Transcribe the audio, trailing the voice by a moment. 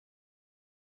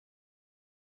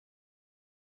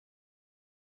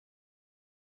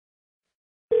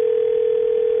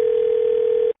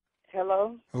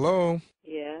Hello? Hello.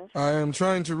 Yes. I am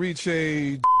trying to reach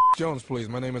a Jones, please.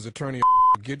 My name is Attorney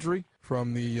Guidry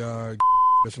from the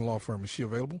law firm. Is she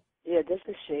available? Yeah, this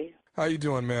is she. How you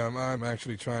doing, ma'am? I'm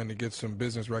actually trying to get some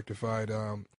business rectified.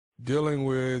 Dealing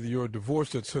with your divorce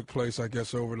that took place, I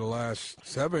guess, over the last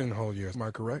 7 whole years. Am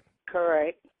I correct?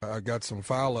 Correct. I got some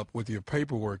file up with your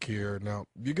paperwork here. Now,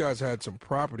 you guys had some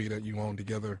property that you owned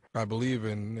together, I believe,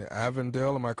 in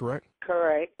Avondale. Am I correct?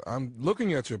 Correct. I'm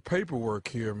looking at your paperwork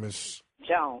here, Miss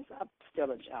Jones. I'm still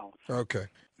a Jones. Okay.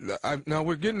 Now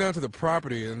we're getting down to the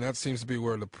property, and that seems to be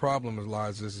where the problem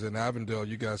lies. This is in Avondale.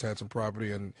 You guys had some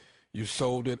property, and you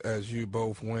sold it as you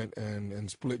both went and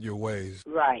split your ways.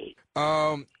 Right.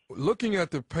 Looking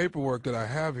at the paperwork that I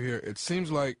have here, it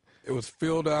seems like it was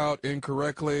filled out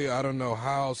incorrectly. I don't know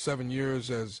how 7 years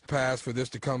has passed for this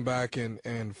to come back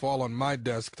and fall on my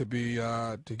desk to be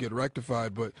to get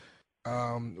rectified. But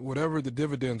whatever the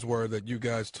dividends were that you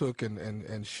guys took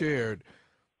and shared,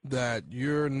 that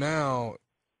you're now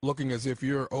looking as if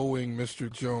you're owing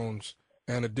Mr. Jones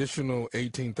an additional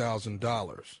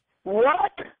 $18,000.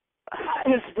 What? How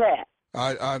is that?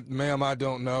 Ma'am, I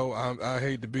don't know. I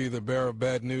hate to be the bearer of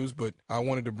bad news, but I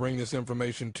wanted to bring this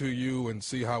information to you and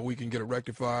see how we can get it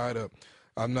rectified.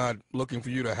 I'm not looking for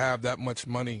you to have that much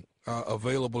money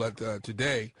available at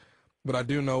today, but I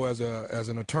do know as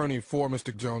an attorney for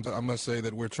Mr. Jones, I must say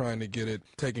that we're trying to get it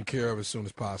taken care of as soon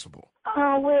as possible.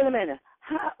 Oh, wait a minute.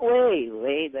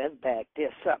 Wait, let's back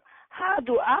this up. How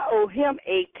do I owe him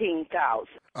 $18,000?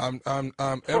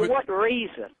 For what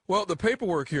reason? Well, the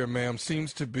paperwork here, ma'am,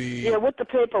 seems to be... Yeah, what the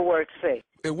paperwork say?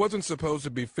 It wasn't supposed to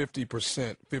be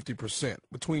 50%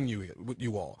 between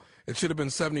you all. It should have been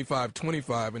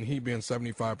 75-25, and he being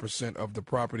 75% of the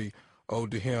property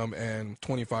owed to him and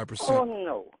 25%. Oh,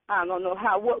 no. I don't know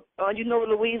how. You know,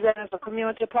 Louisiana is a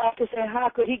community property, and how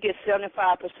could he get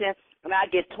 75% and I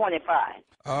get 25?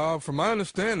 From my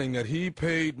understanding, that he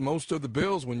paid most of the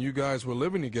bills when you guys were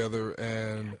living together,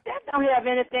 and that don't have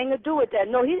anything to do with that.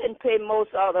 No, he didn't pay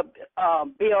most of the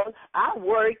bills. I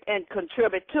worked and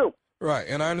contributed too. Right,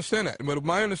 and I understand that. But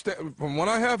from what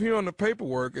I have here on the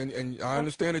paperwork, and I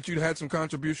understand that you had some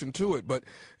contribution to it, but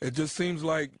it just seems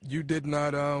like you did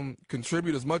not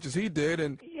contribute as much as he did.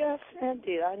 And yes,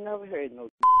 indeed, I never heard no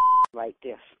like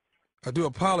this. I do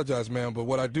apologize, ma'am, but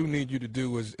what I do need you to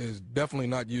do is definitely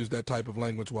not use that type of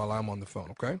language while I'm on the phone,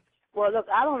 okay? Well, look,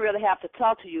 I don't really have to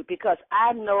talk to you because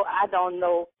I don't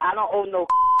owe no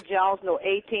Jones no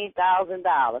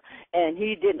 $18,000, and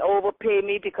he didn't overpay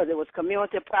me because it was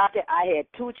community property. I had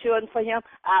 2 children for him.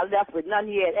 I left with none.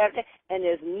 He had everything, and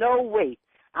there's no way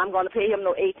I'm going to pay him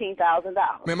no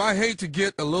 $18,000. Ma'am, I hate to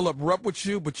get a little abrupt with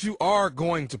you, but you are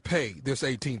going to pay this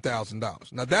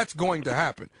 $18,000. Now, that's going to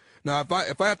happen. Now,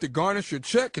 if I have to garnish your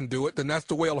check and do it, then that's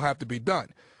the way it'll have to be done.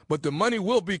 But the money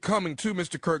will be coming to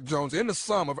Mr. Kirk Jones in the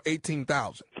sum of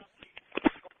 $18,000.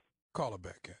 Call her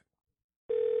back, Cat.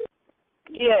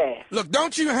 Yeah. Look,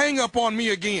 don't you hang up on me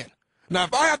again. Now,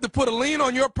 if I have to put a lien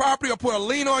on your property or put a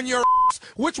lien on your ass,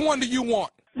 which one do you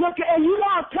want? Look, and you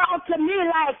don't talk to me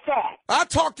like that. I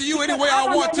talk to you any way I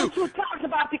want to. I don't know what you talked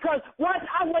about because once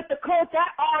I went to court,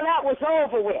 all that was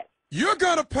over with. You're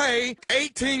going to pay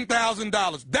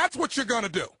 $18,000. That's what you're going to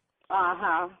do.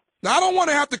 Uh-huh. Now, I don't want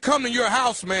to have to come to your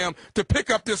house, ma'am, to pick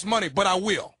up this money, but I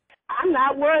will. I'm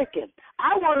not working.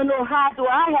 I want to know how do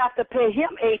I have to pay him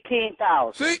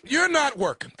 $18,000. See, you're not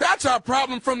working. That's our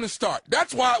problem from the start.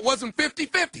 That's why it wasn't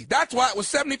 50-50. That's why it was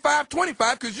 75-25,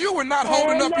 because you were not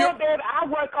holding up your... No, baby, I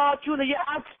work all through the year.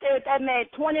 I've stayed with that man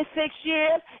 26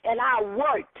 years, and I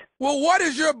worked. Well, what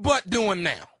is your butt doing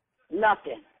now?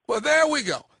 Nothing. Well, there we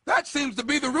go. That seems to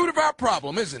be the root of our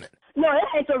problem, isn't it? No, it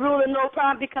ain't the rule of no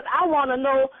problem because I want to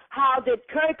know how did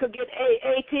Kirk could get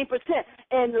 18%.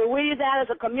 And Louisiana is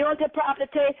a community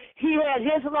property. He had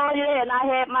his lawyer and I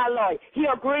had my lawyer. He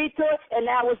agreed to it, and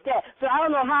that was that. So I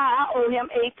don't know how I owe him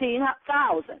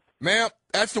 $18,000. Ma'am,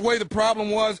 that's the way the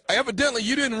problem was. Evidently,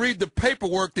 you didn't read the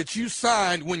paperwork that you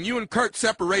signed when you and Kurt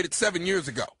separated 7 years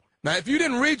ago. Now, if you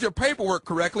didn't read your paperwork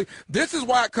correctly, this is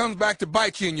why it comes back to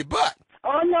bite you in your butt.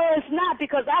 Oh, no, it's not,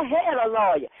 because I had a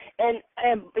lawyer, and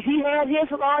he had his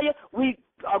lawyer. We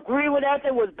agree with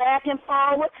everything, was back and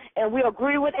forward, and we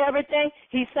agree with everything.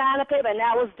 He signed the paper, and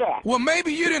that was that. Well,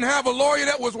 maybe you didn't have a lawyer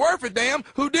that was worth a damn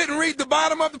who didn't read the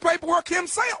bottom of the paperwork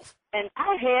himself. And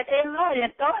I had a lawyer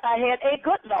and thought I had a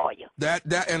good lawyer.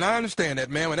 And I understand that,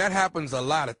 ma'am, and that happens a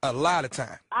lot of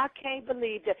time. I can't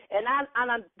believe that. And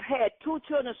I had 2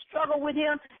 children struggle with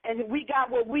him, and we got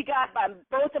what we got by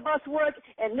both of us work,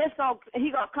 and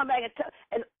he gonna come back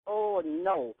and oh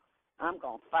no, I'm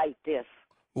gonna fight this.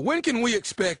 When can we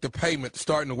expect the payment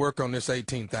starting to work on this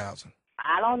 $18,000?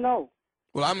 I don't know.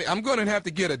 Well, I mean, I'm going to have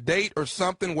to get a date or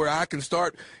something where I can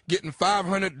start getting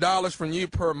 $500 from you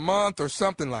per month or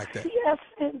something like that. Yes,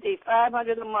 indeed,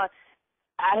 $500 a month.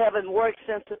 I haven't worked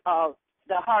since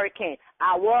the hurricane.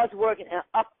 I was working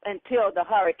up until the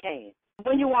hurricane.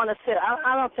 When you want to sit,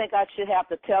 I don't think I should have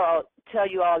to tell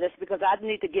you all this because I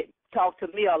need to talk to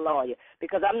me a lawyer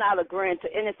because I'm not agreeing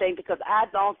to anything because I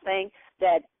don't think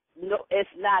that it's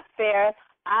not fair.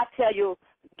 I tell you,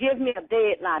 give me a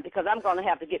deadline because I'm going to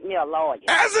have to get me a lawyer.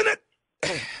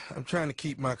 I'm trying to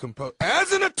keep my composure.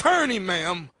 As an attorney,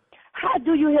 ma'am. How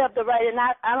do you have the right? And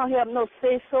I don't have no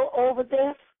say so over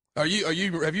this. Have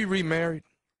you remarried?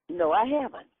 No, I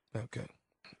haven't. Okay.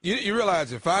 You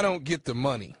realize if I don't get the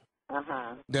money,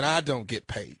 then I don't get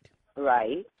paid.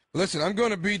 Right. Listen, I'm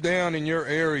going to be down in your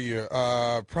area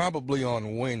probably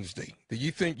on Wednesday. Do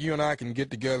you think you and I can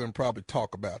get together and probably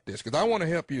talk about this? Because I want to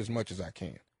help you as much as I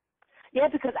can. Yeah,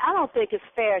 because I don't think it's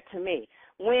fair to me.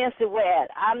 Wednesday, where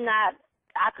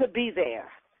I could be there.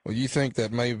 Well, you think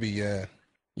that maybe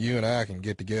you and I can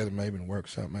get together maybe and work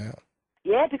something out?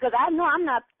 Yeah, because I know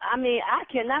I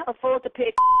cannot afford to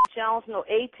pay Jones no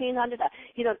 $1,800.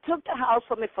 He done took the house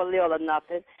from me for little or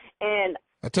nothing. And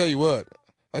I tell you what,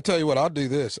 I'll do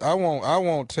this. I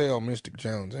won't tell Mr.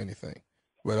 Jones anything,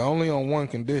 but only on one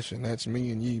condition. That's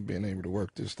me and you being able to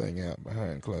work this thing out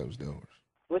behind closed doors.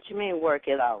 What you mean work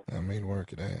it out? I mean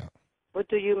work it out. What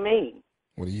do you mean?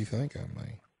 What do you think I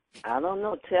mean? I don't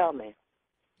know. Tell me.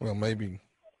 Well, maybe,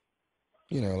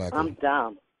 like I'm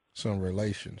dumb. Some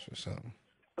relations or something.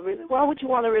 Really? Why would you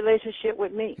want a relationship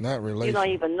with me? Not relationship. You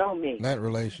don't even know me. Not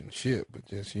relationship, but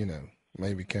just,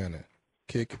 maybe kind of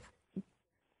kick it.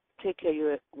 Take care of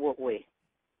you what way?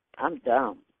 I'm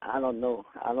dumb. I don't know.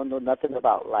 I don't know nothing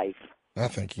about life. I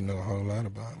think you know a whole lot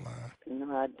about life.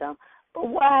 No, I don't. But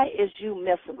why is you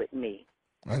messing with me?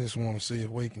 I just want to see if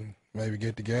we can maybe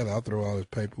get together. I'll throw all this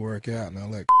paperwork out and I'll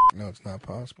let know it's not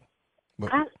possible.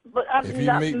 But I'm if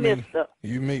not Mister.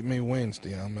 You meet me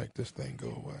Wednesday, I'll make this thing go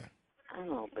away. I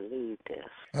don't believe this.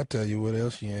 I'll tell you what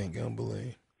else you ain't gonna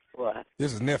believe. What?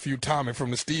 This is Nephew Tommy from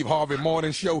the Steve Harvey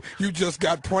Morning Show. You just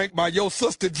got pranked by your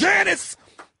sister Janice.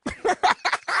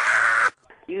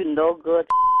 You no good.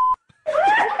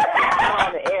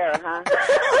 On the air, huh?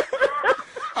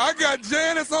 I got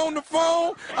Janice on the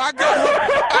phone. I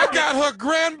got her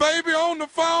grandbaby on the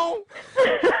phone.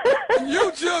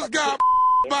 You just got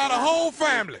by the whole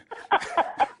family.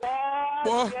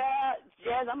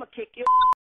 Jazz, I'm gonna kick you.